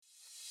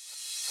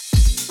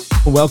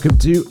Welcome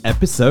to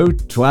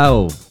episode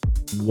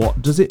 12. What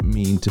does it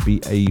mean to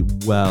be a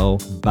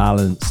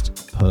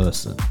well-balanced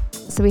person?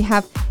 So we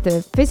have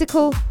the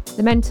physical,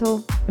 the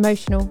mental,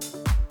 emotional,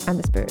 and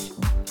the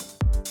spiritual.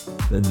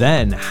 But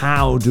then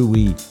how do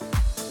we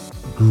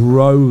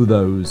grow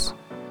those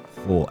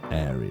 4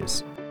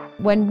 areas?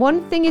 When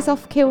one thing is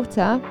off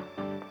kilter,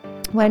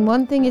 when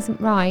one thing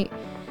isn't right,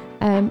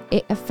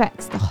 it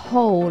affects the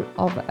whole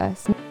of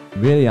us.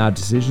 Really, our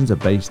decisions are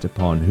based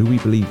upon who we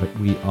believe that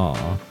we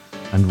are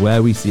and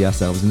where we see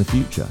ourselves in the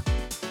future.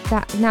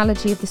 That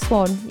analogy of the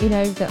swan,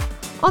 that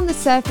on the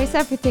surface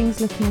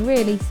everything's looking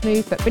really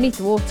smooth, but beneath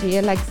the water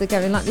your legs are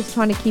going like this,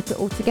 trying to keep it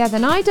all together.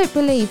 And I don't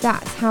believe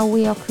that's how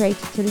we are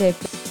created to live.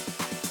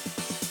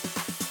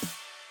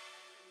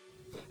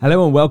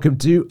 Hello and welcome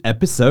to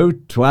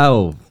episode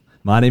 12.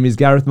 My name is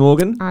Gareth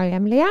Morgan. I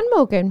am Leanne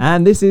Morgan.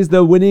 And this is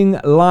the Winning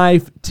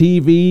Life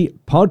TV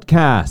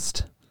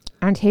podcast.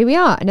 And here we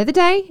are, another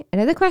day,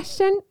 another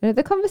question,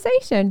 another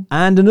conversation.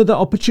 And another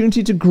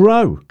opportunity to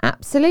grow.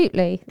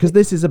 Absolutely. Because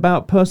this is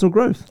about personal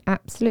growth.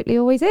 Absolutely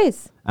always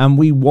is. And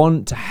we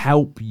want to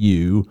help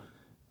you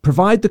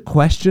provide the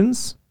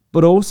questions,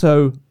 but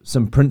also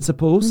some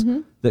principles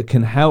that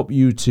can help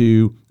you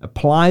to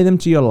apply them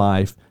to your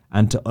life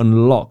and to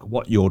unlock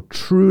what you're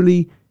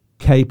truly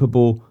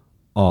capable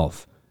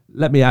of.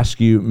 Let me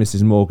ask you,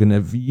 Mrs. Morgan,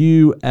 have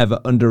you ever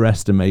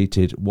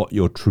underestimated what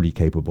you're truly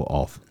capable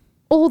of?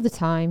 All the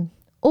time,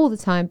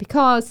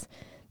 because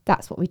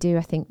that's what we do,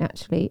 I think,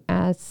 naturally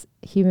as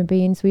human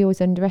beings. We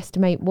always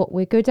underestimate what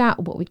we're good at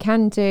or what we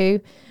can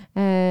do.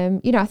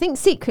 I think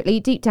secretly,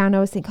 deep down, I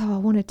always think, I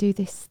want to do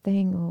this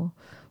thing or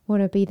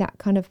want to be that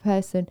kind of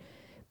person.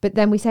 But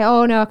then we say,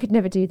 oh, no, I could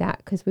never do that,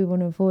 because we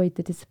want to avoid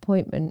the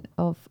disappointment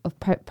of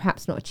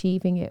perhaps not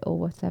achieving it or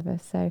whatever.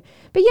 So,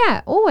 but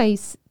yeah,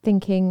 always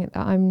thinking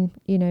that I'm,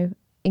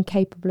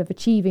 incapable of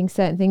achieving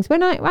certain things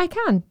when I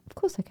can. Of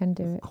course I can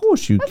do it. Of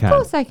course you can. Of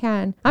course I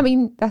can. I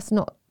mean, that's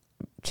not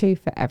true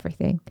for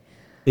everything.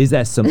 Is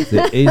there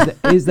something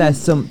is there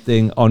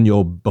something on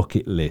your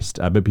bucket list?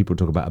 I bet people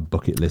talk about a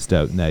bucket list,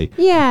 don't they?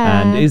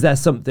 Yeah. And is there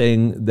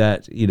something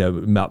that,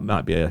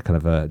 might be a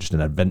kind of just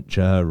an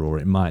adventure, or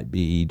it might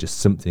be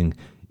just something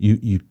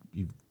you've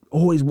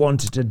always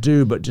wanted to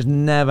do but just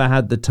never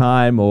had the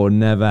time or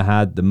never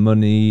had the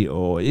money?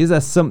 Or is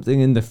there something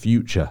in the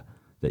future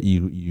that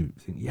you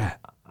think,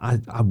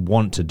 I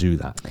want to do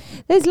that?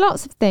 There's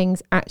lots of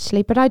things,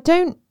 actually, but I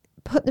don't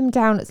put them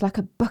down as like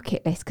a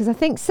bucket list, because I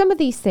think some of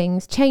these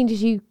things change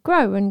as you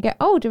grow and get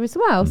older as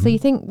well. So you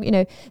think,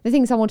 the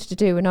things I wanted to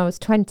do when I was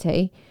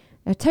 20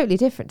 are totally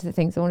different to the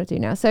things I want to do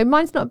now. So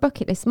mine's not a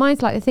bucket list.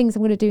 Mine's like the things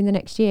I'm going to do in the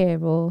next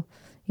year, or,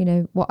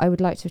 what I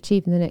would like to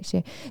achieve in the next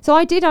year. So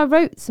I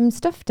wrote some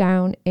stuff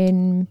down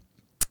in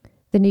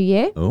the new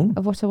year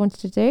of what I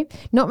wanted to do.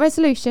 Not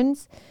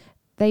resolutions.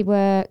 They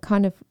were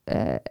kind of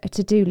a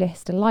to-do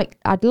list,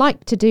 I'd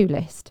like to-do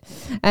list.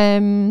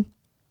 And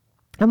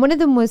one of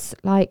them was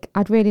like,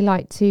 I'd really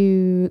like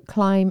to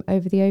climb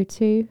over the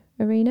O2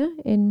 arena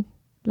in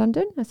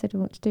London. I said I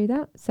want to do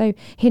that. So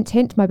hint,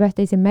 hint, my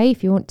birthday's in May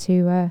if you want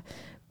to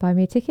buy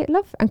me a ticket,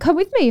 love. And come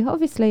with me,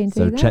 obviously, and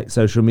do that. So check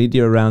social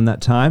media around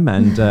that time,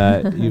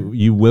 and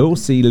you will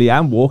see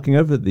Leanne walking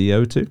over the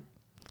O2.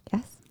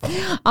 Yes.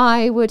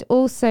 I would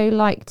also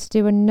like to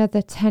do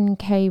another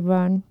 10K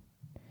run.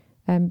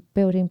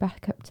 Building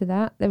back up to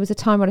that. There was a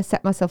time when I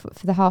set myself up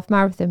for the half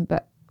marathon,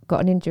 but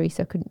got an injury,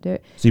 so I couldn't do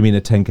it. So you mean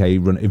a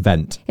 10K run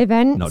event?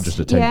 Not just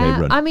a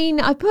 10K run? I mean,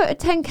 I put a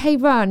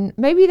 10K run.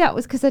 Maybe that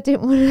was because I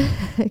didn't want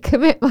to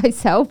commit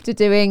myself to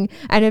doing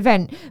an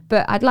event,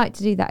 but I'd like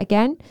to do that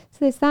again. So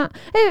there's that.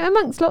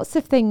 Amongst lots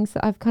of things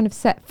that I've kind of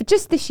set for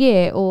just this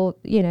year, or,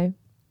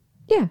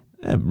 Yeah,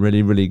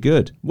 really, really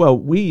good. Well,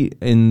 we,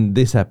 in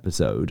this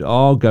episode,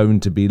 are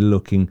going to be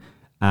looking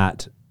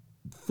at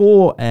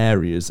 4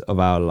 areas of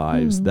our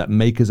lives that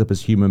make us up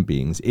as human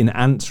beings in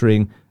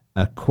answering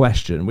a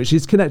question which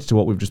is connected to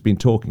what we've just been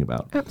talking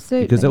about.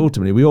 Absolutely. Because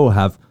ultimately we all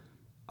have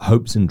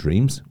hopes and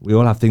dreams. We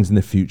all have things in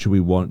the future we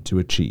want to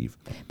achieve.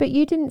 But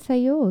you didn't say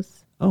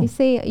yours. You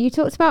see, you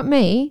talked about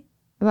me,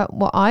 about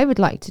what I would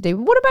like to do.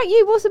 What about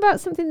you? What's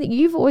about something that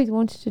you've always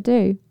wanted to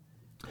do?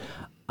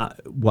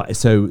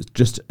 So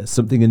just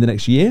something in the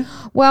next year?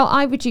 Well,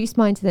 I reduced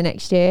mine to the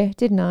next year,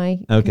 didn't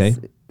I? Okay.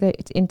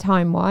 In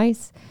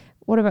time-wise.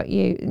 What about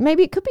you?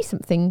 Maybe it could be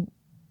something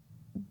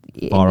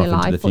far in your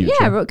off life. Into the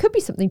future. Or it could be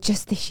something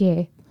just this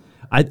year.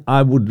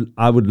 I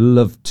would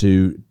love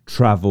to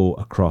travel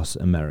across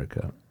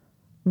America.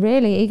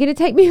 Really? Are you going to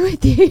take me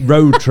with you?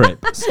 Road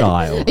trip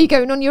style. Are you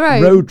going on your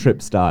own? Road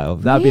trip style.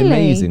 That'd be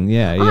amazing.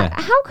 Yeah.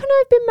 How can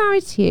I have been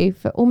married to you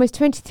for almost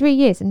 23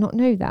 years and not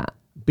know that?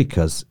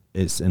 Because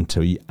it's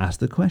until you ask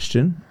the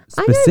question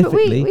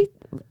specifically. I know,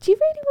 but do you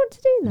really want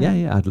to do that?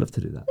 Yeah, I'd love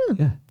to do that.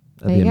 Yeah.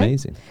 That'd be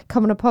amazing.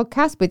 Come on a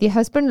podcast with your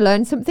husband,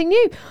 learn something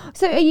new.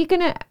 So are you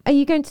going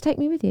to take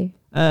me with you?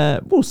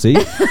 We'll see.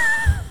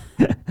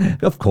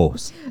 Of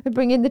course. And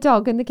bring in the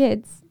dog and the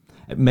kids.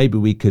 Maybe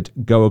we could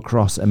go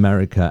across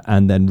America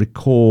and then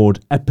record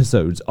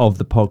episodes of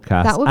the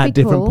podcast at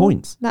different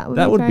points. That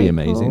would be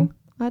amazing. Cool.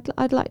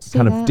 I'd like to do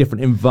kind that. of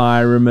different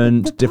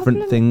environment, The different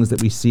problem- things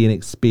that we see and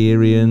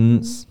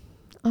experience.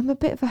 I'm a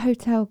bit of a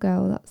hotel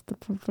girl. That's the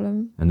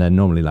problem. And they're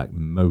normally like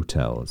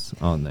motels,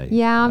 aren't they?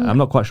 Yeah, I'm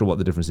not quite sure what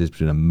the difference is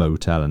between a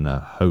motel and a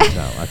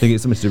hotel. I think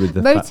it's something to do with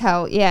the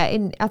motel.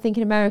 I think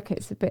in America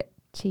it's a bit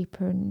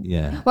cheaper and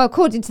well,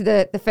 according to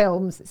the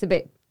films, it's a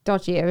bit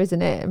dodgier,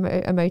 isn't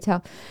it? A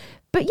motel.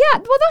 But yeah,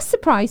 well, that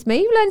surprised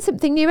me. You learn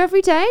something new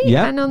every day.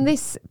 Yeah. And on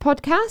this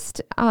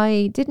podcast,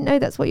 I didn't know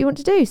that's what you want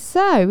to do.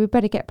 So we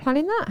better get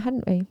planning that,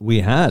 hadn't we? We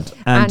had.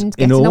 And in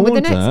getting on order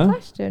with the next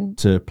question.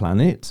 to plan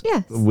it,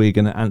 Yes. we're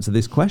going to answer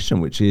this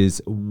question, which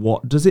is,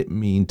 what does it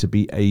mean to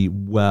be a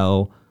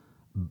well-balanced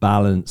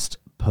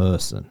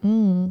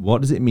person?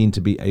 What does it mean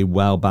to be a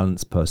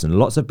well-balanced person?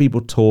 Lots of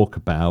people talk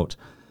about,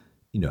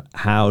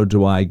 how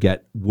do I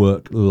get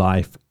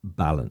work-life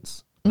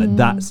balance?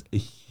 That's a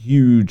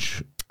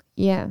huge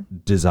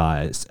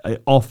desire.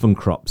 It often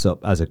crops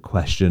up as a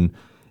question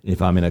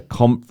if I'm in a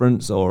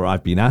conference or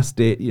I've been asked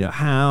it,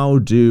 how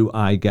do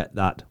I get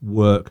that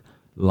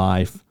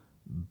work-life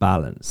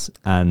balance?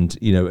 And,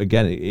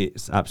 again,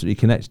 it's absolutely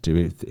connected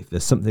to if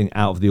there's something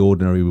out of the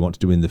ordinary we want to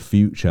do in the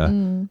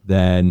future,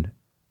 then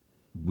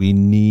we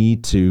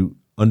need to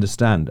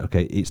understand,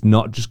 okay, it's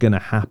not just going to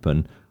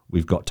happen.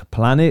 We've got to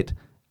plan it.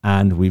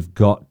 And we've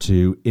got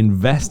to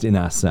invest in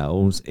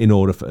ourselves in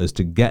order for us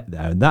to get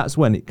there. And that's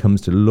when it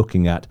comes to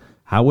looking at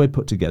how we're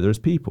put together as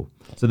people.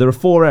 So there are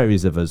 4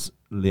 areas of us,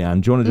 Leanne.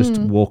 Do you want to just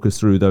walk us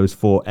through those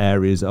 4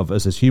 areas of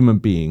us as human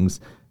beings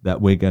that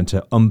we're going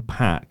to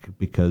unpack?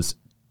 Because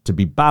to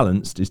be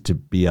balanced is to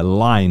be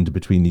aligned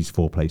between these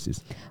 4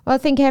 places. Well, I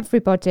think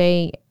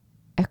everybody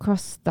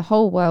across the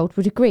whole world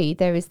would agree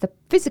there is the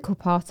physical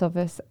part of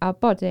us, our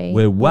body.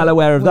 We're well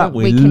aware of that.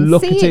 We can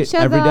look see at it each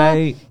other. every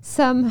day.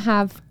 Some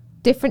have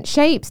different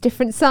shapes,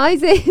 different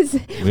sizes.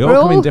 We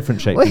all come in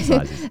different shapes and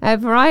sizes. A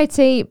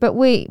variety, but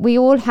we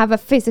all have a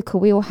physical,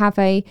 we all have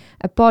a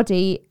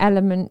body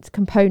element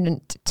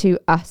component to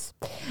us.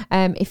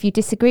 If you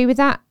disagree with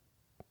that,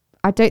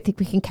 I don't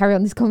think we can carry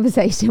on this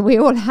conversation. We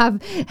all have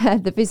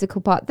the physical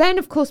part. Then,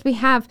 of course, we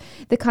have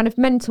the kind of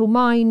mental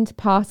mind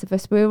part of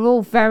us. We're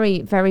all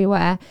very, very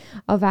aware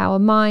of our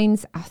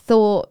minds, our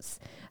thoughts.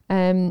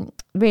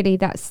 Really,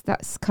 that's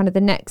kind of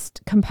the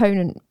next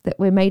component that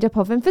we're made up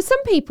of. And for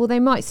some people, they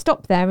might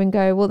stop there and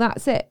go, well,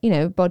 that's it,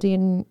 body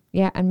and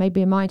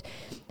maybe a mind.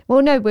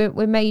 Well, no,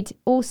 we're made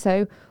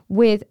also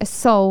with a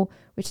soul,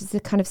 which is the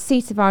kind of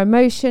seat of our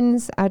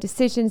emotions, our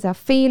decisions, our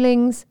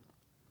feelings.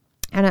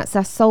 And that's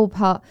our soul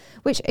part,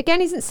 which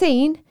again isn't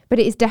seen, but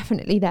it is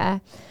definitely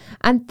there.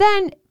 And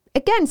then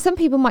again, some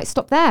people might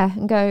stop there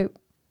and go,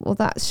 well,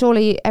 that's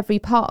surely every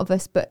part of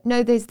us. But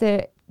no, there's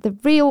the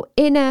real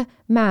inner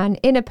man,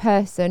 inner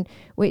person,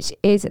 which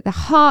is at the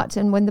heart.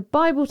 And when the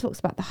Bible talks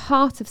about the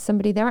heart of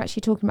somebody, they're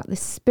actually talking about the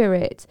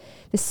spirit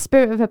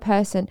of a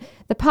person,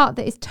 the part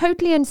that is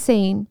totally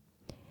unseen,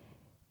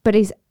 but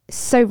is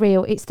so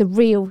real. It's the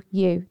real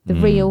you, the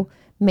real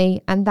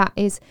me, and that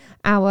is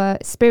our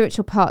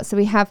spiritual part. So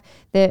we have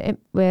the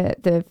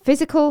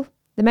physical,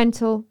 the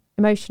mental,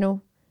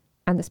 emotional,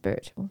 and the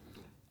spiritual.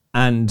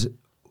 And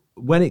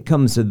when it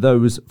comes to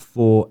those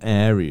 4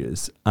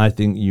 areas, I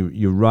think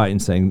you're right in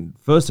saying,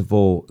 first of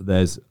all,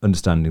 there's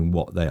understanding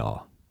what they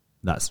are.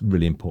 That's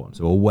really important.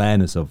 So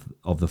awareness of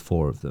the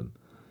 4 of them.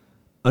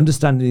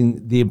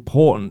 Understanding the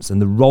importance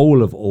and the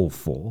role of all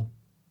 4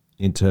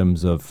 in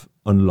terms of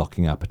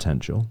unlocking our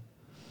potential.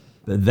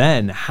 But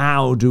then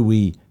how do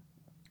we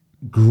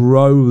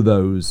grow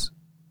those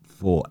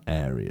 4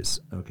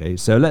 areas? Okay,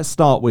 so let's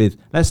start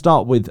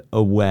with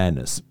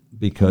awareness,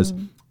 because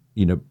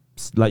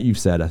like you've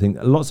said, I think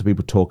lots of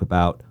people talk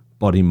about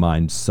body,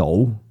 mind,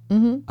 soul.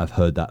 I've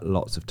heard that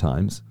lots of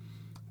times,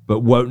 but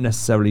won't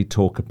necessarily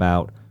talk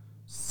about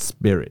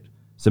spirit.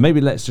 So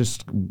maybe let's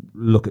just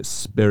look at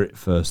spirit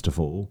first of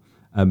all.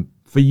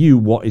 For you,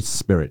 what is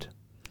spirit?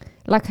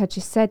 Like I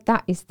just said,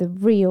 that is the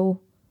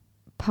real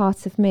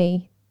part of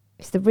me.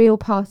 It's the real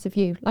part of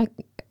you, like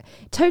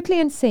totally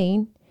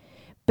unseen,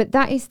 but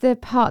that is the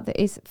part that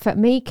is for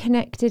me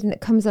connected and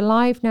that comes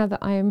alive now that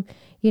I am,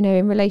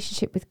 in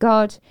relationship with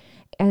God.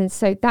 And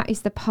so that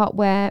is the part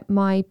where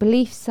my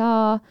beliefs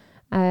are,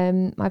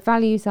 my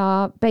values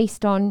are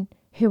based on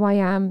who I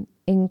am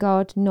in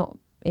God, not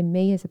in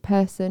me as a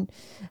person.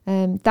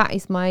 That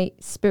is my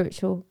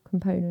spiritual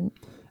component.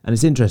 And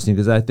it's interesting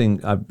because I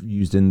think I've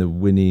used in the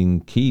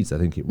Winning Keys, I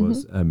think it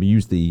was,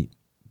 used the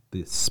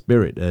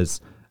spirit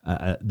as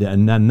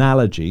an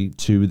analogy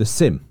to the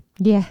SIM.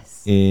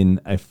 Yes. In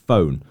a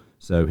phone.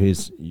 So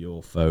here's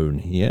your phone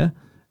here.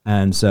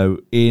 And so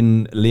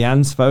in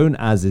Leanne's phone,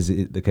 as is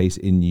the case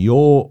in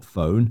your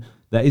phone,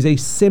 there is a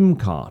SIM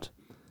card.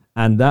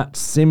 And that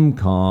SIM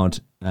card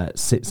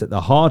sits at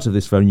the heart of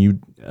this phone. You,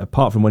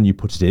 apart from when you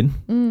put it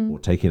in or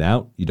take it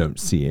out, you don't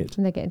see it.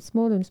 And they're getting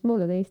smaller and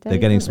smaller these days. They're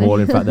getting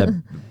smaller. In fact,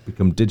 they've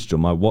become digital.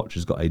 My watch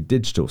has got a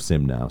digital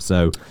SIM now.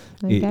 So,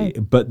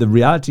 but the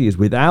reality is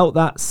without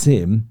that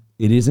SIM,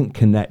 it isn't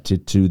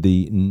connected to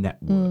the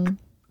network.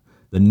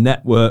 The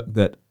network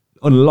that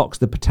unlocks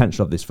the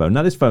potential of this phone.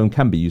 Now, this phone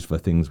can be used for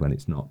things when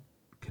it's not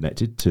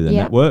connected to the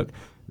network,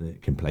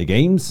 It can play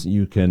games.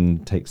 You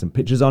can take some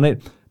pictures on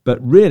it.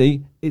 But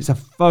really, it's a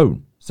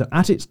phone. So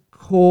at its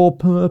core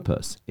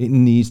purpose, it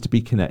needs to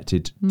be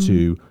connected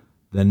to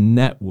the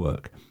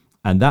network.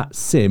 And that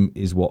SIM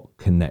is what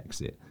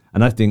connects it.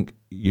 And I think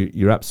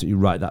you're absolutely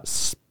right. That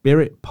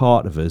spirit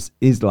part of us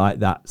is like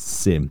that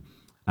SIM.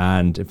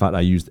 And in fact,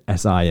 I used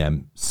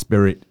SIM,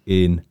 spirit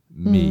in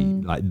me.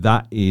 Like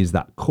that is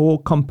that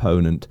core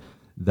component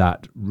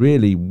that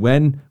really,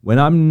 when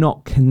I'm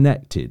not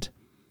connected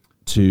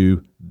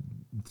to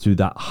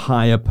that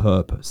higher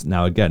purpose.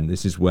 Now, again,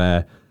 this is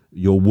where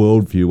your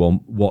worldview on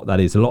what that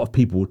is. A lot of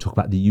people will talk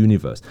about the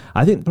universe.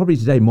 I think probably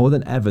today more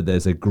than ever,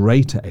 there's a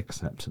greater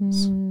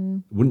acceptance.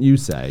 Wouldn't you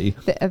say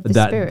of the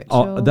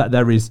spiritual. That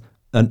there is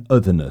an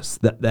otherness,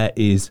 that there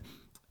is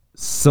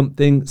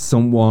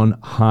someone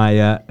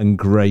higher and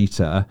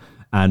greater,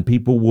 and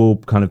people will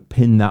kind of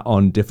pin that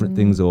on different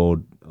things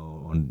or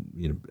on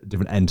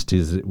different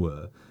entities, as it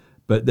were.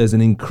 But there's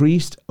an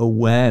increased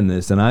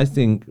awareness, and I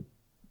think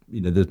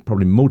there's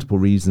probably multiple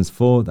reasons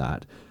for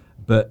that.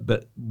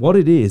 But what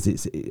it is,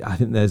 I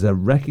think there's a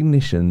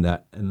recognition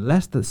that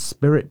unless the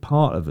spirit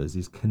part of us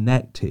is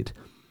connected,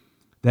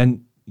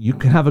 then you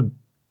can have a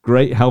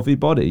great healthy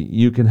body,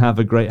 you can have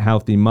a great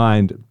healthy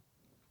mind,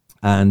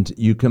 and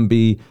you can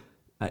be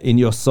in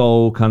your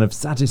soul kind of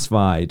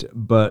satisfied.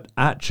 But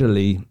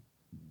actually,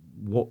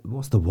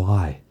 what's the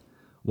why?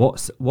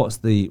 What's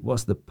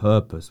the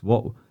purpose?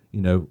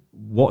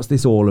 What's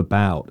this all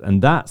about?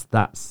 And that's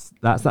that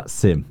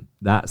SIM.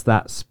 That's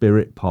that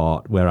spirit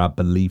part where our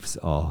beliefs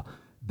are.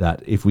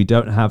 That if we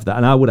don't have that,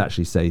 and I would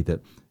actually say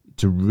that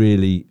to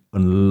really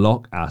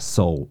unlock our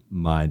soul,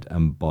 mind,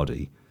 and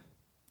body,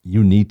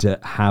 you need to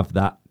have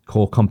that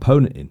core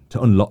component in to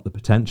unlock the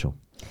potential.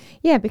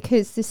 Yeah,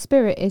 because the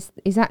spirit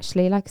is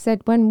actually, like I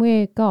said, when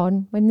we're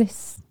gone, when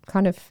this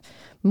kind of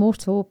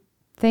mortal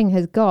thing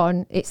has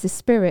gone, it's the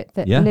spirit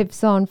that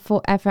lives on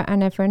forever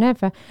and ever and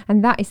ever.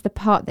 And that is the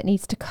part that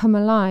needs to come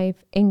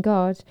alive in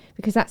God,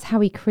 because that's how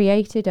he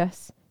created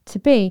us to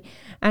be.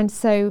 And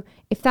so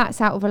if that's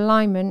out of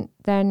alignment,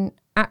 then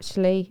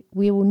actually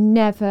we will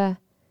never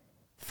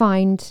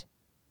find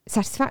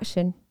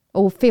satisfaction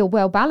or feel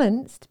well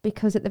balanced,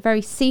 because at the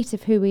very seat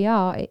of who we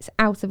are, it's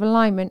out of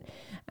alignment.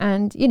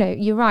 And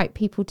you're right,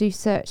 people do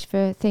search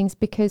for things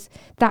because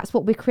that's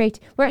what we're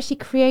created. We're actually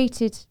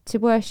created to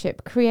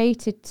worship,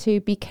 created to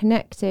be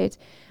connected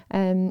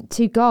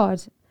to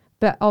God.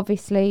 But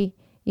obviously,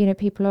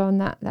 people are on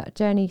that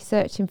journey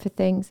searching for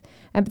things.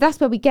 But that's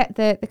where we get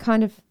the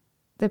kind of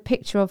the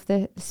picture of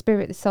the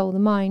spirit, the soul, the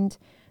mind,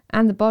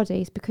 and the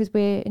bodies, because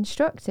we're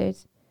instructed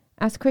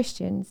as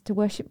Christians to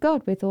worship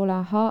God with all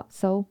our heart,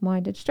 soul,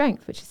 mind, and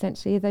strength, which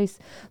essentially are those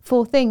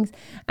four things.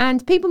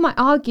 And people might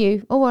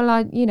argue, oh,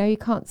 well, you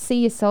can't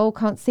see your soul,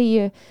 can't see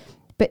your...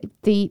 But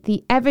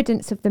the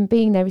evidence of them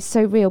being there is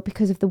so real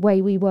because of the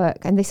way we work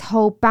and this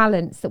whole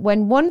balance, that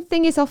when one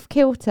thing is off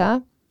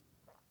kilter,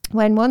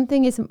 when one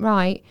thing isn't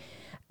right,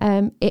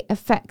 it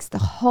affects the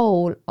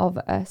whole of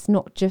us,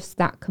 not just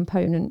that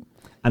component.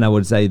 And I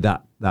would say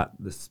that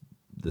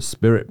the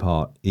spirit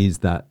part is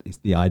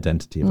the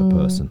identity of a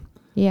person.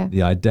 Yeah.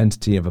 The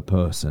identity of a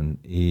person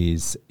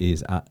is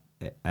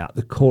at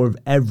the core of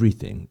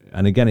everything.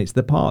 And again, it's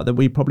the part that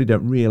we probably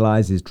don't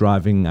realize is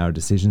driving our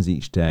decisions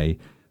each day.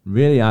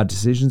 Really, our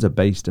decisions are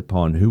based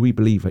upon who we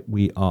believe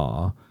we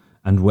are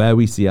and where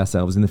we see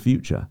ourselves in the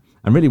future.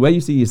 And really, where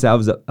you see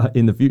yourselves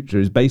in the future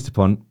is based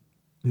upon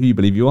who you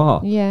believe you are.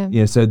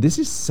 Yeah. So this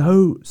is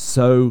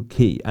so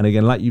key. And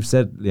again, like you've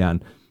said,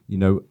 Leanne,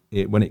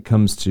 when it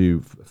comes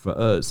to, for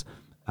us,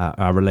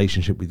 our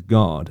relationship with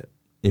God,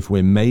 if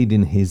we're made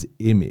in his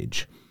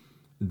image,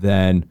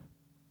 then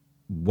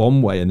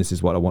one way, and this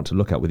is what I want to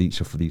look at with each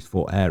of these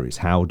four areas,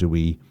 how do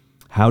we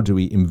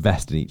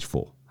invest in each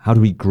four? How do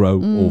we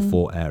grow all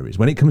four areas?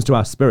 When it comes to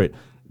our spirit,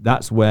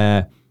 that's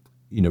where,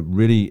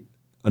 really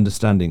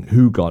understanding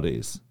who God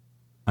is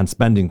and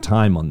spending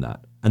time on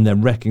that, and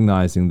then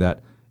recognizing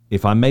that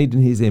if I'm made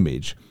in his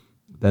image,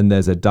 then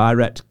there's a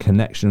direct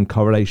connection and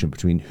correlation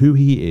between who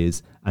he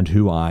is and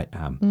who I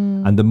am.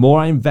 And the more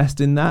I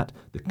invest in that,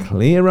 the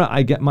clearer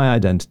I get my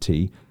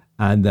identity,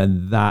 and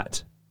then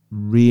that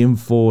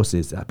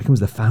reinforces, that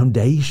becomes the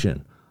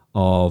foundation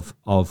of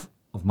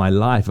my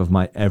life, of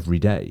my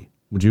everyday.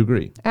 Would you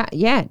agree?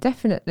 Yeah,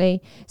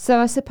 definitely. So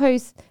I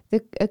suppose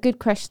a good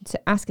question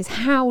to ask is,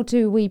 how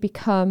do we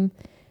become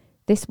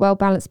this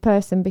well-balanced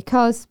person?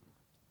 Because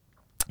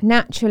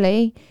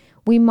naturally,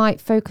 we might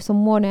focus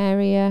on one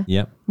area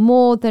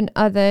more than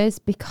others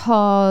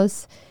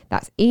because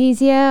that's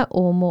easier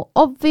or more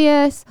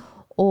obvious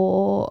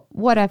or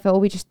whatever, or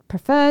we just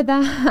prefer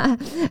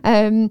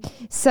that.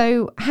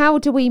 So how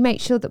do we make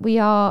sure that we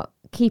are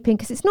keeping,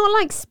 because it's not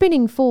like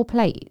spinning four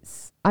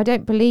plates. I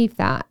don't believe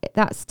that.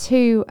 That's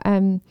too,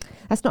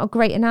 that's not a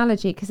great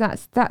analogy, because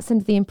that's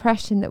under the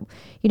impression that,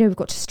 we've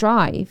got to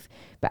strive.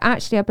 But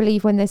actually, I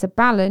believe when there's a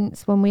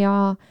balance, when we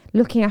are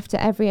looking after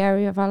every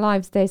area of our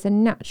lives, there's a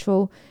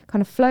natural kind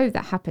of flow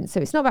that happens. So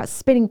it's not about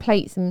spinning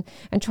plates and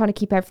trying to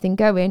keep everything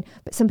going,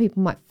 but some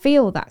people might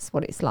feel that's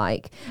what it's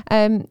like.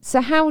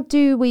 So how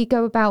do we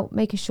go about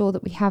making sure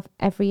that we have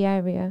every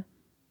area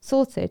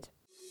sorted?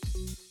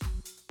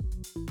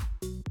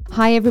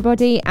 Hi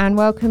everybody, and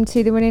welcome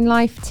to the Winning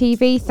Life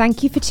TV.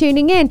 Thank you for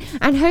tuning in,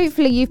 and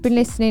hopefully you've been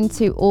listening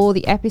to all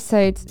the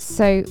episodes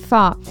so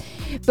far.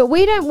 But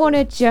we don't want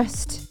to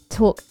just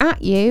talk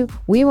at you,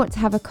 we want to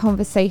have a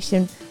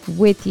conversation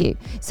with you.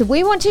 So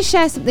we want to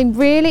share something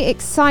really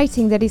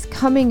exciting that is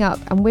coming up,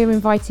 and we're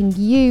inviting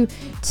you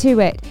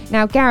to it.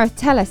 Now Gareth,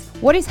 tell us,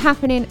 what is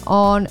happening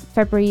on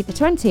February the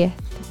 20th?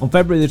 On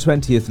February the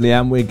 20th,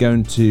 Leanne, we're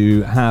going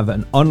to have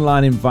an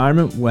online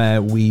environment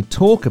where we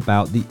talk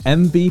about the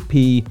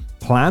MVP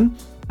plan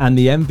and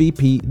the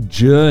MVP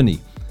journey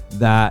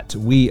that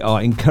we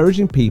are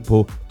encouraging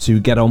people to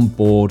get on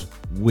board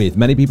with.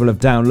 Many people have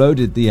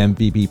downloaded the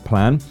MVP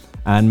plan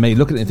and may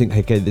look at it and think,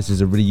 okay, this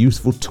is a really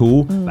useful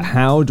tool, but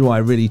how do I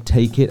really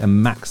take it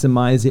and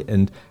maximize it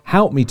and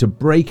help me to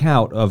break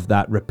out of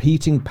that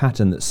repeating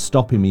pattern that's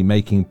stopping me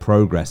making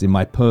progress in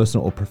my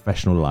personal or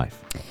professional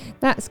life?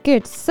 That's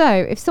good. So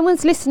if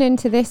someone's listening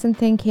to this and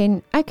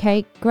thinking,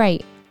 okay,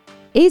 great,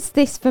 is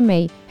this for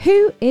me?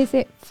 Who is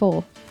it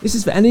for? This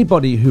is for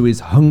anybody who is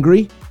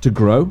hungry to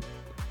grow,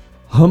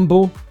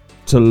 humble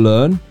to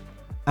learn,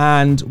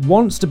 and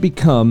wants to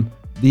become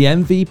the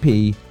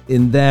MVP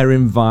in their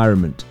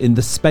environment, in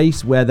the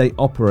space where they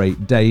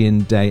operate day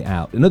in, day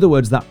out. In other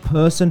words, that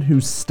person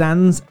who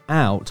stands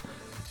out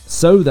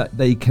so that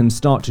they can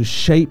start to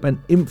shape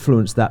and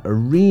influence that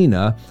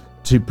arena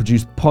to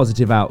produce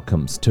positive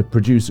outcomes, to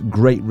produce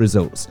great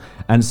results.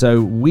 And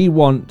so we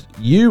want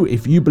you,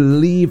 if you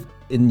believe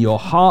in your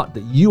heart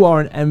that you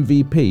are an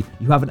MVP,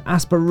 you have an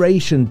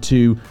aspiration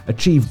to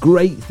achieve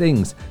great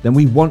things, then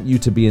we want you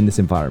to be in this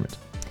environment.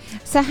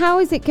 So how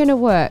is it going to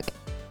work?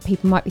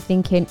 People might be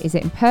thinking, is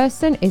it in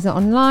person? Is it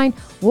online?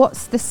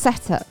 What's the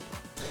setup?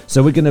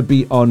 So we're going to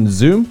be on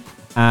Zoom,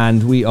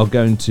 and we are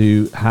going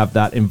to have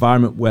that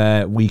environment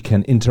where we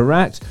can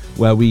interact,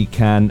 where we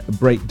can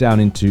break down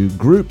into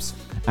groups.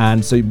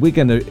 And so we're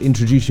going to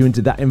introduce you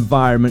into that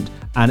environment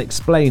and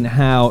explain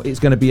how it's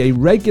going to be a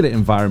regular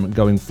environment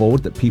going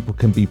forward that people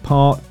can be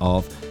part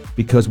of,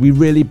 because we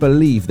really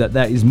believe that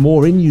there is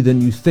more in you than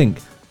you think,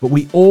 but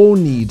we all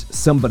need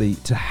somebody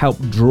to help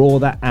draw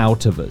that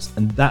out of us.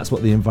 And that's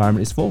what the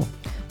environment is for.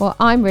 Well,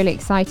 I'm really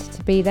excited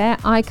to be there.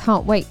 I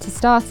can't wait to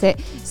start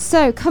it.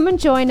 So come and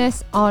join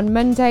us on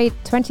Monday,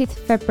 20th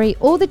February.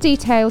 All the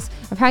details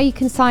of how you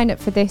can sign up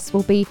for this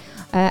will be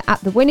at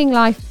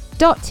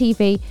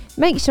thewinninglife.tv.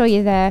 Make sure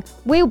you're there.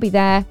 We'll be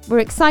there. We're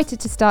excited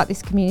to start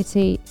this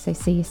community. So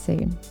see you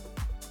soon.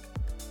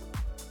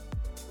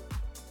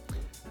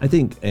 I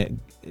think,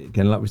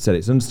 again, like we said,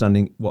 it's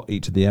understanding what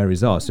each of the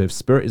areas are. So if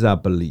spirit is our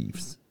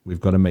beliefs,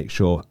 we've got to make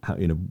sure, how,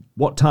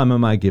 what time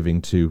am I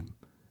giving to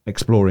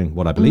exploring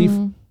what I believe,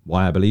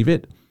 why I believe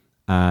it,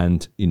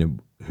 and,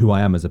 who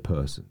I am as a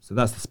person. So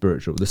that's the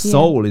spiritual. The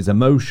soul is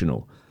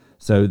emotional.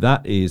 So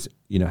that is,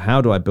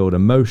 how do I build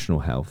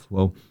emotional health?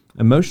 Well,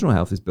 emotional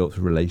health is built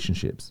through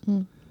relationships.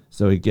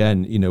 So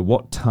again,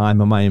 what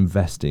time am I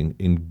investing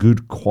in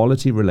good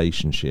quality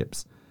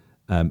relationships?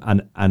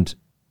 And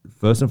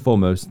first and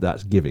foremost,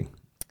 that's giving.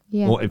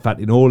 Yeah. Or in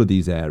fact, in all of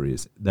these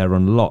areas, they're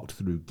unlocked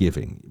through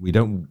giving.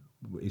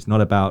 It's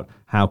not about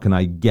how can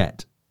I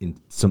get in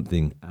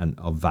something and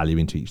of value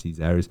into each of these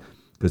areas,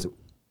 because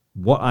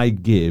what I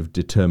give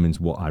determines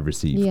what I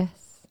receive.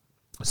 Yes.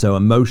 So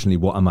emotionally,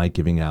 what am I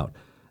giving out?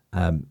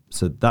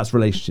 So that's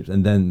relationships.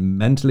 And then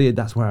mentally,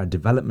 that's where our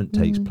development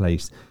takes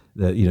place.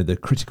 The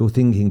critical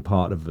thinking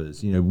part of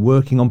us,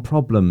 working on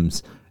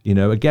problems,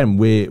 again,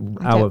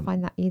 I don't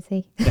find that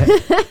easy.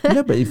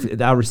 No, but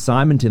if our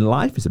assignment in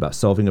life is about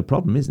solving a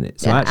problem, isn't it?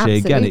 So actually,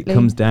 absolutely. again, it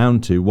comes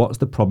down to what's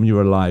the problem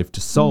you're alive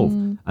to solve.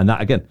 And that,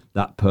 again,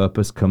 that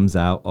purpose comes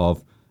out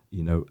of,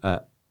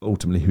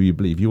 ultimately who you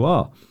believe you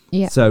are.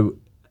 Yeah. So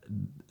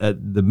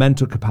the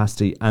mental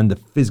capacity and the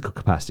physical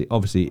capacity,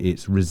 obviously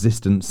it's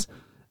resistance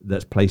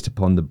that's placed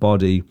upon the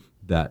body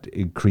that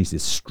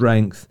increases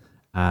strength,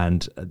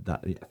 and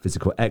that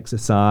physical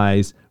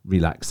exercise,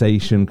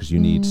 relaxation, because you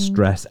need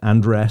stress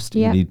and rest.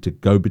 You need to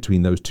go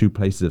between those two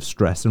places of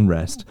stress and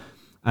rest.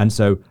 And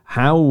so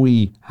how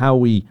we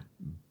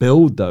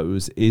build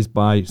those is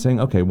by saying,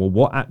 okay, well,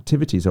 what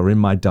activities are in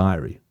my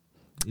diary?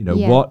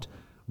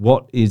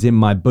 What is in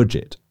my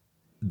budget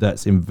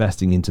that's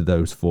investing into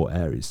those 4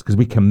 areas? Because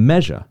we can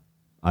measure,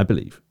 I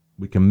believe,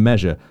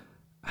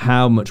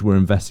 how much we're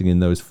investing in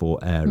those 4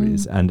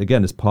 areas. And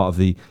again, as part of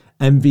the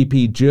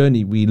MVP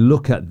journey, we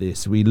look at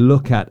this. We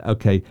look at,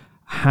 okay,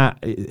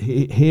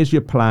 here's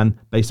your plan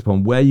based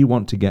upon where you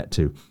want to get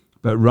to.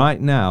 But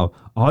right now,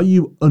 are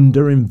you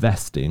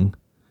under-investing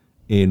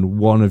in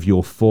one of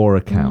your 4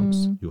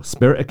 accounts? Your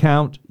spirit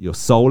account, your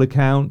soul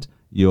account,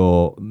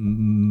 your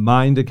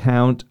mind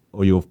account,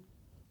 or your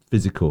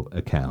physical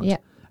account? Yeah.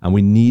 And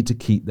we need to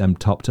keep them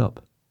topped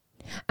up.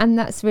 And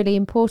that's really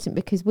important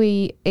because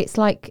it's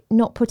like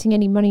not putting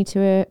any money to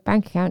a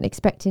bank account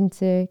expecting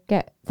to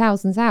get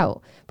thousands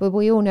out. But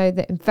we all know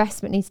that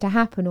investment needs to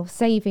happen or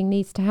saving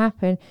needs to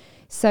happen.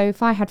 So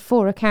if I had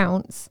 4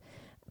 accounts,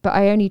 but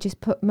I only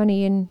just put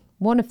money in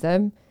one of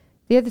them,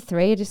 the other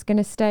 3 are just going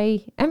to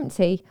stay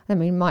empty. I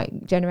mean, it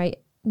might generate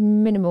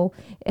minimal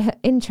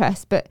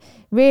interest, but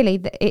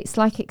really it's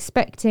like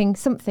expecting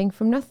something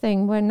from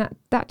nothing when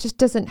that just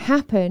doesn't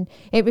happen.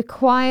 It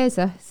requires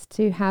us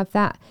to have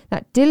that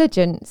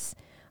diligence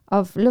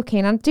of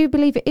looking. And I do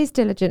believe it is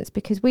diligence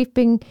because we've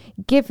been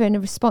given a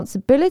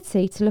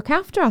responsibility to look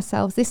after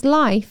ourselves. This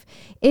life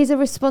is a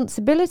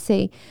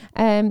responsibility.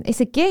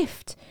 It's a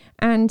gift.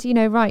 And,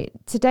 right,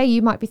 today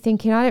you might be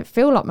thinking, I don't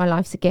feel like my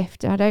life's a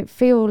gift. I don't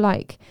feel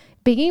like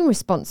being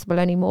responsible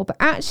anymore. But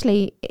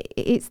actually,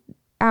 it's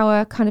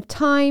our kind of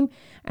time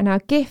and our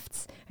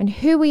gifts and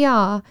who we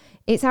are.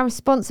 It's our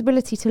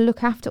responsibility to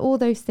look after all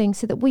those things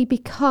so that we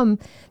become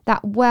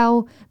that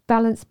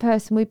well-balanced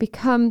person. We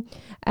become,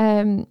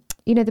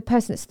 the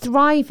person that's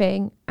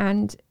thriving,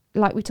 and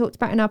like we talked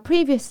about in our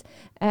previous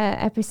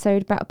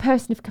episode about a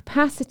person of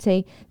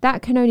capacity,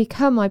 that can only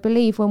come, I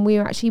believe, when we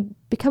actually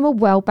become a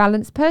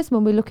well-balanced person,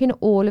 when we're looking at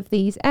all of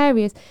these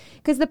areas.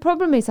 Because the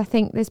problem is, I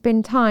think there's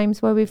been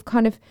times where we've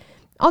kind of,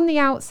 on the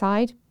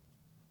outside,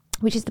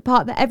 which is the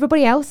part that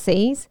everybody else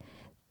sees,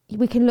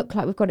 we can look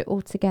like we've got it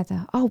all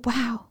together. Oh,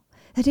 wow,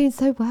 they're doing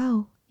so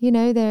well.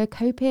 They're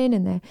coping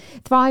and they're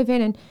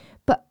thriving.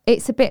 But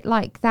it's a bit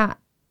like that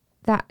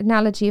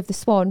analogy of the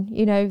swan,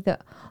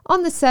 that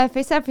on the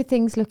surface,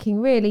 everything's looking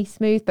really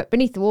smooth, but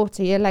beneath the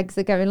water, your legs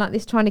are going like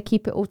this, trying to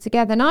keep it all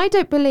together. And I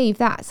don't believe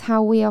that's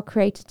how we are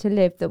created to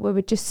live, that we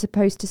were just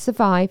supposed to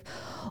survive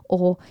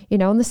or,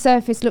 on the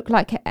surface look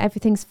like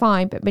everything's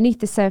fine, but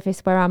beneath the surface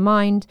where our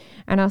mind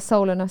and our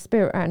soul and our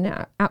spirit are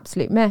an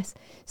absolute mess.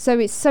 So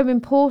it's so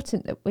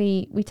important that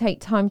we take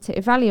time to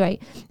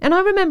evaluate. And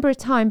I remember a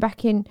time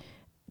back in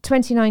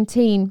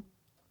 2019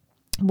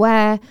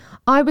 where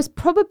I was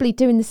probably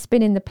doing the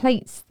spinning the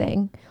plates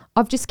thing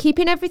of just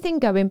keeping everything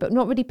going, but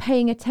not really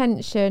paying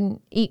attention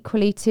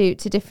equally to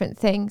different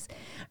things.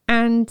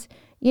 And,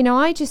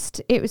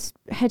 it was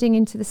heading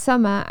into the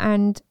summer,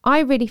 and I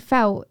really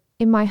felt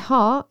in my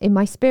heart, in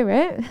my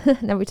spirit,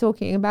 that we're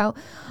talking about,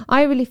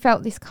 I really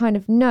felt this kind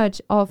of nudge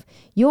of,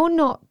 you're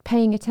not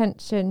paying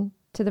attention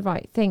to the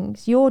right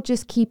things. You're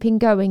just keeping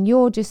going.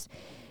 You're just,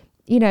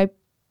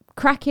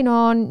 cracking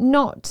on,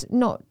 not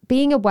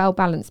being a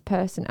well-balanced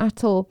person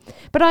at all.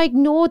 But I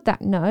ignored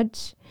that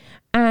nudge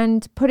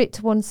and put it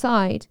to one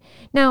side.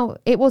 Now,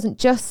 it wasn't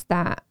just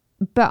that,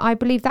 but I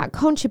believe that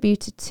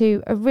contributed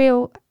to a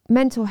real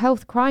mental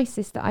health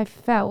crisis that I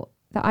felt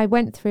that I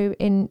went through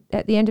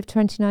at the end of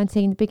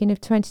 2019, the beginning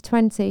of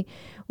 2020,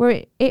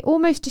 where it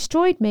almost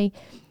destroyed me.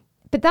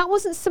 But that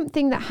wasn't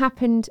something that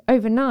happened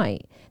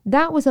overnight.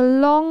 That was a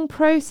long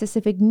process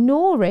of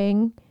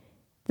ignoring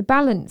the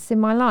balance in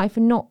my life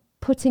and not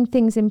putting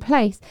things in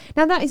place.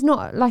 Now, that is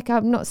not like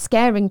I'm not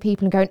scaring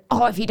people and going,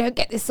 oh, if you don't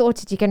get this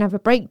sorted, you're going to have a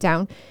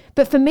breakdown.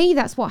 But for me,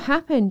 that's what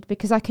happened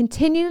because I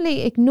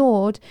continually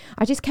ignored.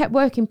 I just kept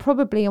working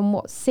probably on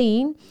what's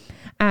seen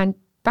and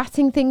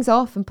batting things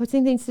off and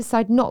putting things to the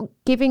side, not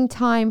giving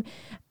time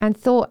and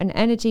thought and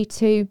energy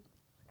to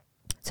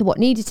what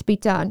needed to be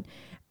done.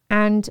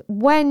 And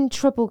when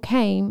trouble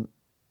came,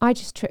 I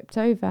just tripped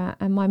over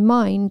and my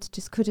mind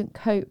just couldn't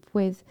cope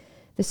with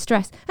the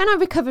stress. And I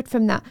recovered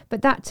from that.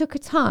 But that took a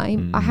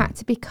time. I had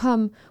to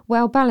become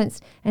well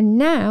balanced. And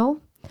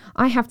now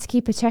I have to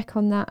keep a check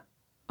on that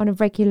on a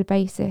regular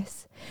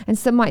basis. And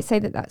some might say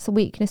that that's a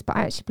weakness, but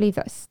I actually believe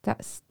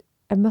that's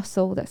a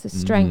muscle, that's a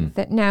strength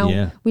that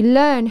now we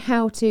learn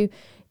how to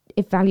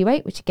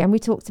evaluate, which again we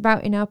talked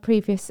about in our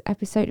previous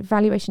episode.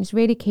 Evaluation is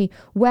really key.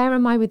 Where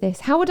am I with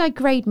this? How would I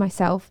grade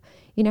myself?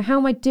 How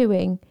am I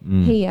doing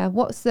here?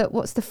 What's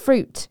the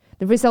fruit,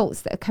 the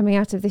results that are coming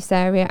out of this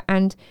area?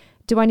 And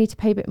do I need to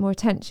pay a bit more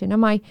attention?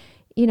 Am I,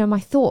 my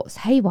thoughts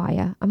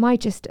haywire? Am I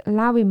just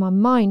allowing my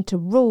mind to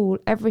rule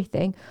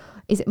everything?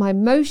 Is it my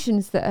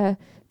emotions that are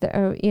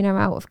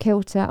out of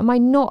kilter? Am I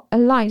not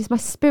aligned? Is my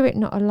spirit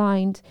not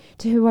aligned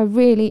to who I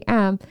really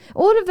am?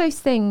 All of those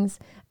things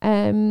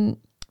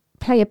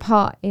play a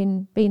part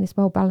in being this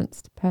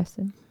well-balanced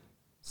person.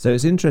 So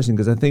it's interesting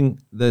because I think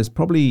there's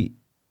probably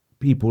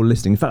people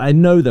listening. In fact, I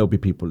know there'll be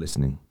people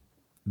listening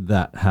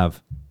that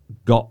have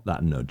got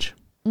that nudge.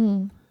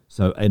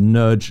 So a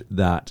nudge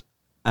that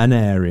an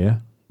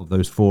area of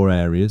those 4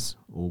 areas,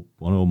 or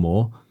one or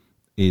more,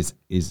 is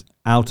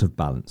out of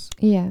balance.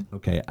 Yeah.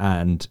 Okay,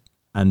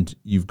 and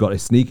you've got a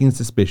sneaking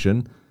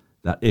suspicion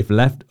that if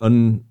left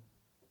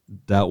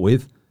undealt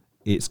with,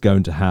 it's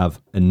going to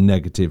have a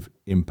negative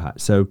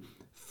impact. So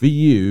for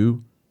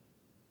you,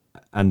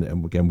 and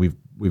again,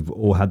 we've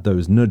all had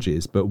those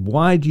nudges, but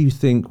why do you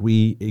think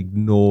we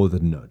ignore the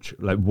nudge?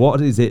 Like,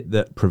 what is it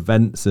that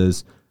prevents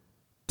us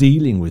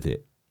dealing with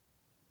it?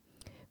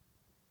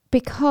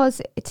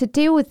 Because to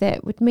deal with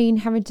it would mean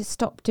having to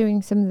stop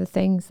doing some of the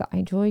things that I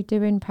enjoy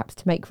doing, perhaps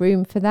to make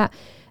room for that.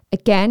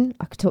 Again,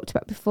 like I talked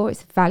about before,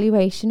 it's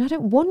evaluation. I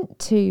don't want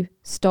to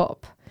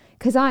stop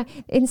because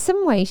in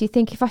some ways you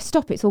think if I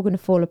stop, it's all going to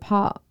fall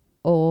apart,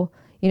 or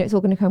it's all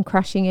going to come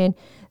crashing in.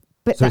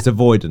 But so it's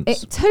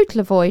avoidance.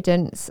 Total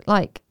avoidance.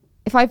 Like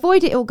if I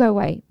avoid it, it'll go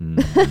away.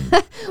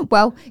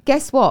 Well,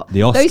 guess what?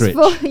 The ostrich.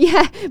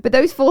 But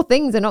those 4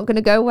 things are not going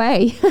to go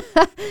away.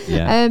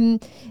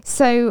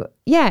 So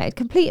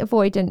complete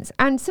avoidance.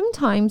 And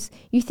sometimes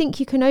you think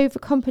you can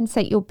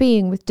overcompensate your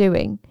being with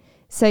doing.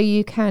 So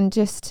you can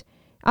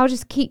I'll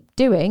just keep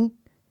doing,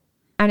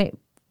 and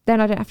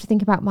then I don't have to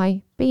think about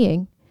my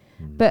being.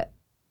 But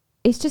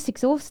it's just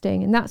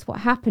exhausting, and that's what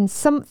happens.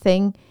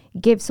 Something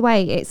gives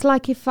way. It's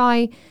like if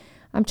I'm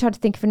trying to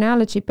think of an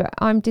analogy, but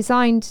I'm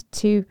designed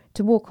to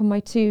walk on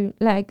my 2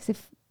 legs.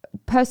 If a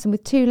person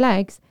with 2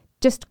 legs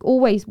just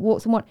always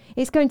walks on one,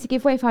 it's going to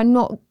give way if I'm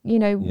not,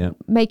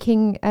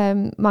 making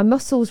my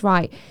muscles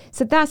right.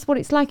 So that's what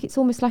it's like. It's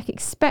almost like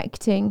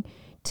expecting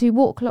to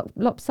walk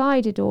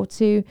lopsided, or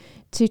to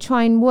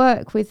try and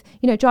work with,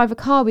 drive a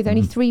car with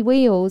only 3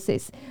 wheels.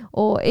 It's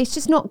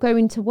just not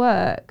going to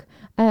work.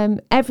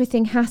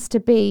 Everything has to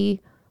be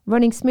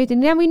running smoothly.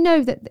 And then we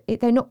know that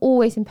they're not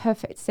always in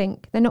perfect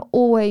sync. They're not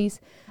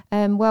always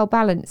well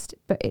balanced,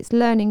 but it's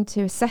learning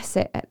to assess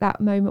it at that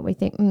moment. We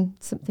think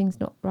something's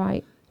not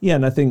right. Yeah,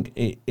 and I think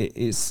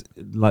it's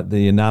like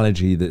the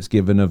analogy that's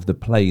given of the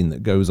plane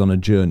that goes on a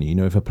journey.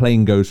 If a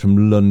plane goes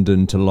from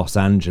London to Los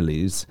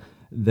Angeles,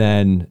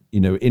 then,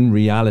 in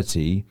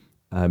reality,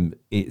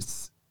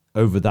 it's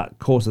over that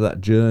course of that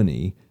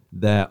journey,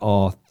 there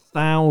are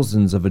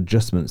thousands of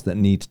adjustments that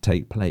need to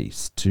take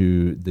place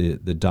to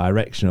the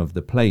direction of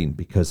the plane,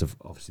 because of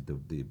obviously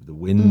the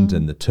wind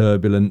and the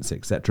turbulence,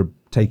 etc.,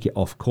 take it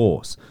off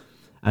course.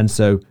 And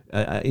so,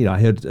 I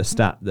heard a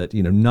stat that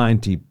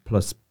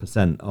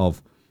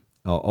 90+%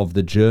 of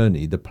the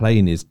journey, the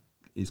plane is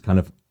kind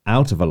of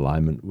out of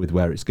alignment with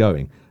where it's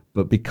going.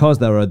 But because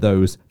there are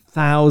those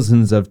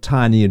thousands of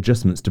tiny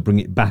adjustments to bring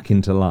it back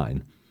into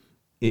line,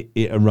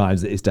 it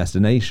arrives at its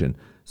destination.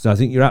 So I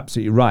think you're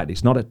absolutely right.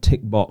 It's not a tick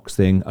box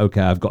thing.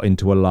 Okay, I've got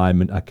into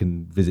alignment, I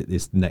can visit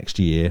this next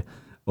year,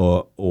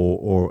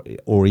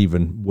 or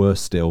even worse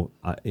still,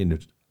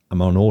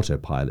 I'm on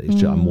autopilot. It's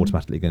just, I'm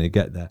automatically going to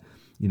get there.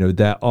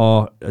 There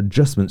are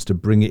adjustments to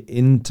bring it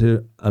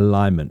into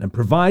alignment, and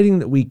providing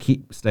that we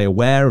stay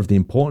aware of the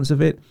importance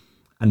of it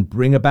and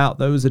bring about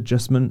those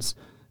adjustments,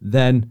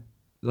 then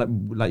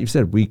like you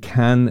said, we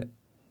can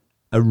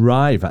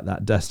arrive at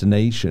that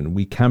destination.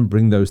 We can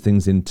bring those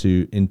things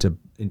into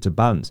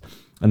balance.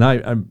 And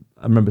I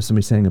remember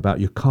somebody saying about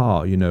your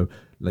car,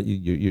 like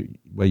you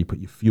where you put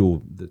your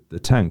fuel, the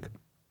tank,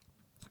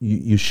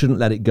 you shouldn't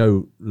let it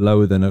go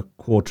lower than a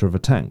quarter of a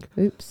tank.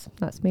 Oops,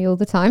 that's me all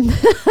the time.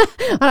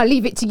 I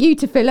leave it to you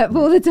to fill up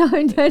all the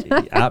time, don't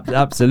I?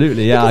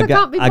 Absolutely, yeah.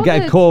 I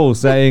get a call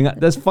saying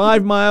there's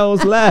 5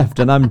 miles left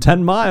and I'm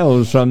 10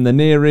 miles from the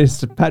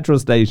nearest petrol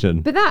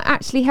station. But that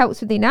actually helps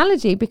with the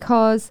analogy,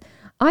 because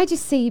I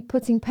just see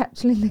putting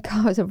petrol in the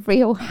car as a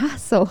real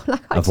hassle.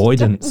 Like I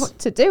Avoidance. just don't want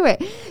to do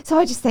it. So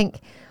I just think,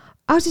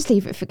 I'll just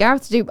leave it for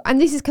Gareth to do.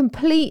 And this is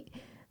complete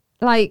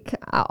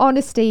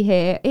honesty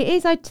here. It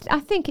is, I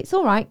think it's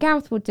all right.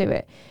 Gareth will do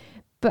it.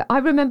 But I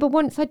remember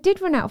once I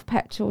did run out of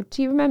petrol.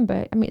 Do you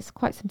remember? I mean, it's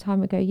quite some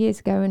time ago,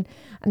 years ago. And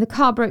the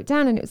car broke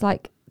down, and it was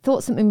like,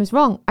 thought something was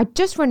wrong. I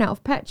just run out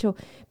of petrol.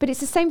 But it's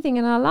the same thing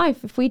in our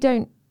life. If we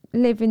don't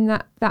live in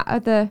that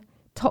other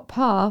top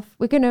half,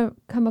 we're going to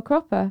come a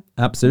cropper.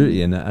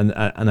 Absolutely. And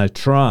I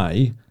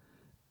try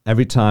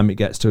every time it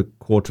gets to a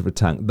quarter of a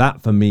tank.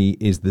 That for me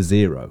is the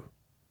zero.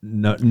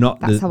 No,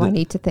 not that's how I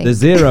need to think. The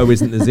zero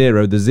isn't the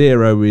zero. The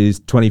zero is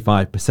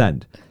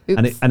 25%.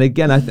 And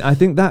again, I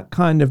think that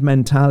kind of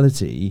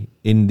mentality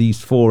in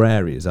these 4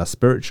 areas, our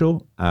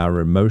spiritual,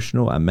 our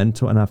emotional, our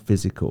mental, and our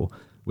physical,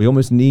 we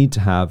almost need to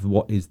have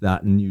what is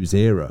that new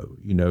zero.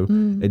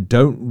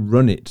 Don't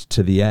run it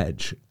to the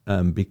edge,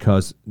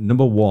 because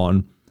number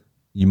one,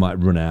 you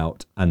might run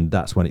out, and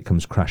that's when it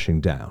comes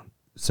crashing down.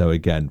 So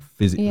again,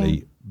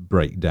 physically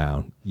break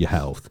down your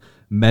health,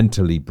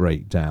 mentally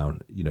break down,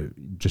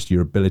 just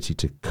your ability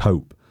to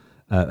cope,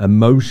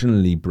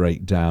 emotionally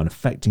break down,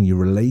 affecting your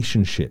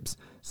relationships,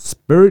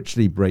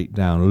 spiritually break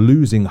down,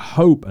 losing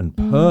hope and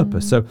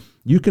purpose. So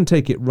you can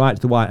take it right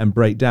to the wire and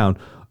break down,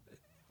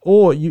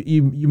 or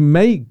you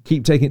may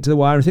keep taking it to the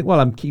wire and think, well,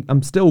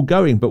 I'm still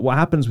going. But what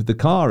happens with the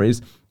car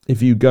is,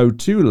 if you go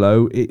too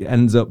low, it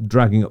ends up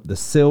dragging up the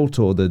silt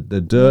or the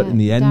dirt in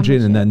the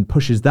engine, and then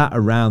pushes that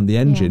around the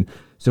engine. Yeah.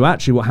 So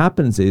actually what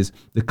happens is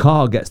the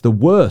car gets the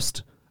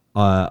worst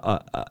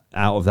out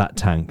of that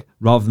tank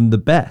rather than the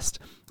best.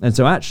 And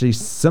so actually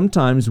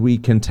sometimes we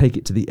can take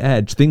it to the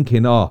edge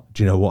thinking, do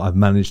you know what, I've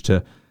managed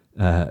to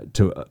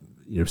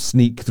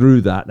sneak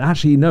through that.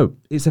 Actually, no,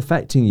 it's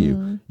affecting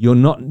you. You're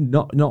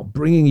not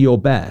bringing your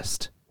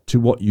best to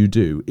what you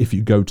do if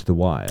you go to the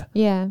wire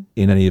in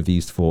any of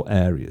these 4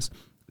 areas.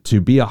 To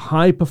be a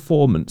high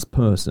performance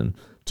person,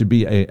 to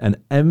be an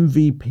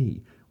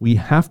MVP, we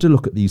have to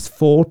look at these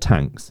 4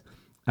 tanks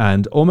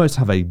and almost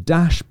have a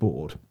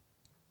dashboard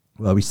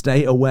where we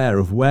stay aware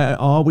of where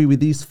are we with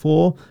these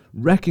 4,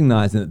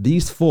 recognizing that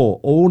these 4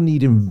 all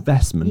need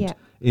investment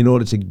in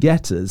order to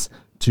get us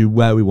to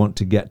where we want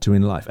to get to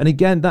in life. And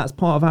again, that's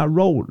part of our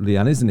role,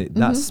 Leanne, isn't it?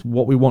 That's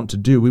what we want to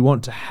do. We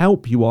want to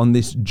help you on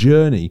this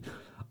journey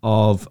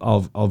of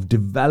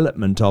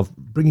development, of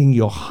bringing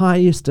your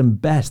highest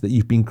and best that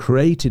you've been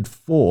created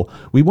for.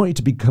 We want you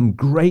to become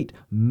great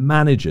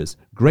managers,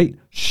 great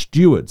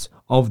stewards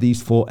of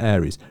these 4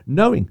 areas,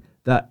 knowing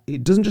that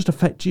it doesn't just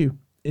affect you.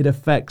 It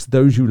affects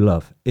those you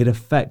love. It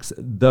affects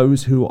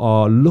those who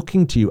are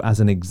looking to you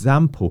as an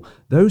example,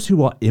 those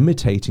who are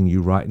imitating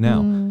you right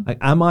now. Like,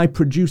 am I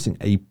producing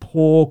a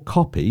poor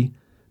copy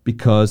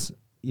because,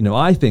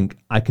 I think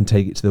I can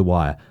take it to the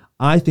wire.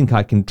 I think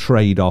I can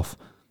trade off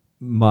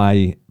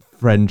my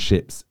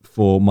friendships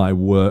for my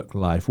work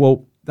life.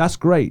 Well, that's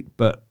great.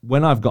 But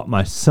when I've got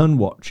my son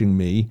watching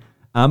me,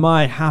 am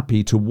I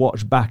happy to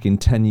watch back in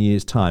 10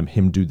 years' time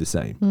him do the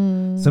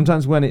same?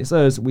 Sometimes when it's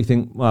us, we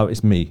think, well,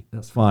 it's me.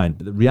 That's fine.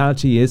 But the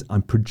reality is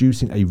I'm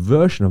producing a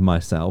version of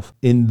myself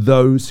in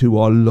those who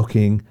are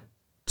looking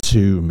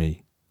to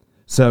me.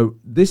 So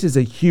this is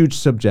a huge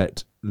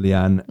subject,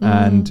 Leanne.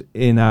 And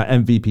in our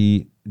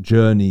MVP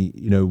journey,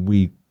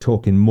 we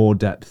talk in more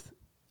depth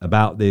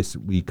about this.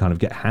 We kind of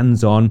get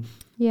hands-on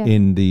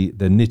in the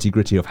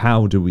nitty-gritty of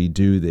how do we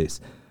do this.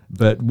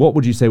 But what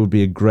would you say would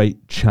be a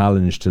great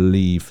challenge to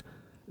leave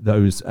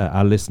those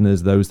our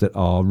listeners, those that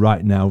are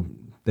right now,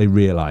 they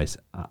realize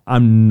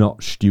I'm not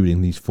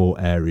stewarding these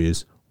 4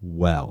 areas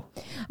well?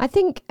 I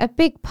think a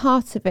big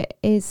part of it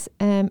is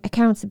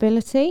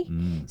accountability.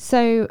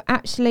 So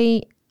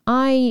actually,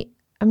 I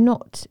am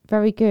not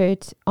very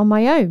good on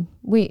my own.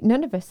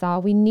 None of us are.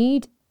 We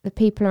need the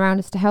people around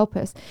us to help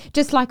us.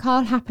 Just like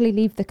I'll happily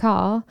leave the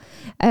car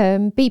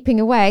beeping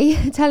away,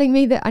 telling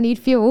me that I need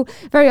fuel.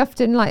 Very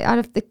often,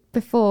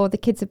 before the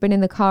kids have been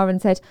in the car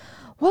and said,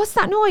 what's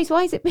that noise?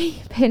 Why is it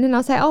beeping? And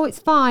I'll say, oh, it's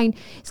fine.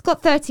 It's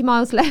got 30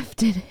 miles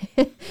left in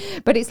it.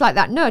 But it's like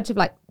that nudge of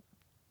like,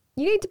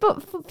 you need to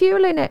put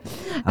fuel in it.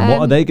 And what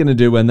are they going to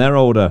do when they're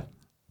older?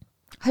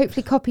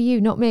 Hopefully copy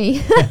you, not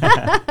me.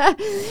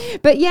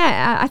 But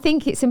yeah, I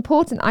think it's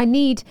important. I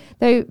need,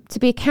 though, to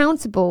be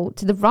accountable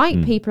to the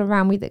right people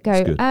around me that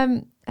go,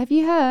 have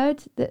you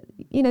heard that,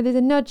 there's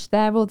a nudge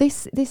there, or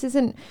this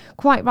isn't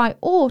quite right?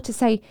 Or to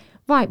say,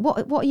 right,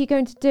 what are you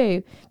going to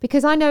do?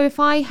 Because I know if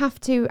I have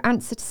to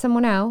answer to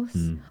someone else,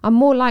 I'm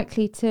more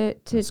likely to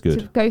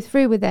go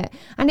through with it.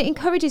 And it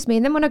encourages me.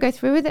 And then when I go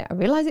through with it, I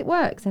realise it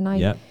works. And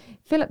I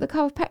fill up the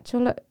car with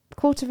petrol at a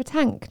quarter of a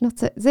tank,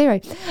 not at 0.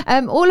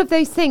 All of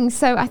those things.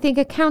 So I think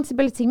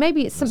accountability,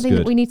 maybe it's something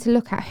that we need to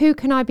look at. Who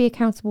can I be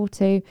accountable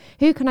to?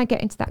 Who can I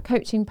get into that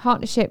coaching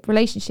partnership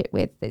relationship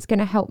with that's going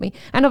to help me?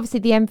 And obviously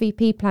the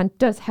MVP plan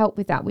does help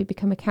with that. We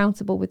become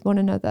accountable with one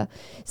another.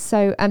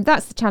 So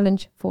that's the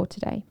challenge for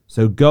today.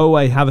 So go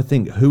away, have a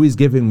think. Who is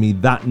giving me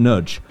that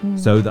nudge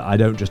so that I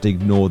don't just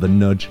ignore the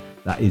nudge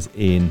that is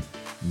in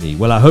me?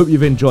 Well, I hope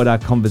you've enjoyed our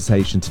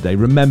conversation today.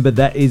 Remember,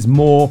 there is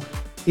more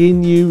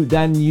in you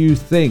than you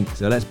think.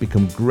 So let's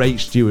become great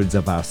stewards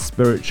of our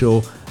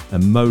spiritual,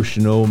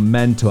 emotional,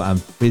 mental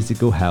and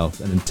physical health.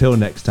 And until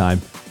next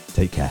time,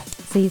 take care.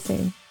 See you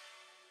soon.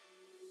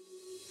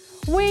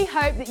 We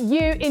hope that you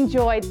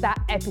enjoyed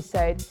that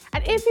episode.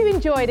 And if you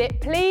enjoyed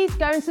it, please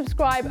go and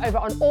subscribe over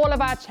on all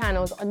of our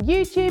channels on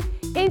YouTube,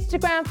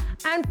 Instagram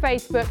and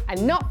Facebook,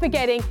 and not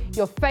forgetting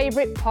your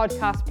favourite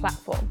podcast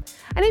platform.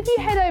 And if you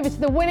head over to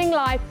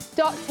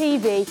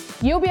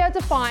thewinninglife.tv, you'll be able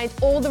to find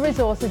all the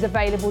resources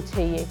available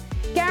to you.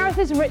 Gareth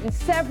has written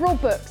several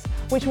books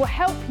which will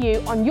help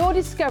you on your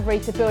discovery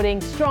to building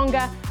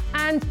stronger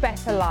and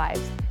better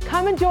lives.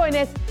 Come and join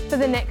us for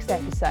the next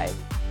episode.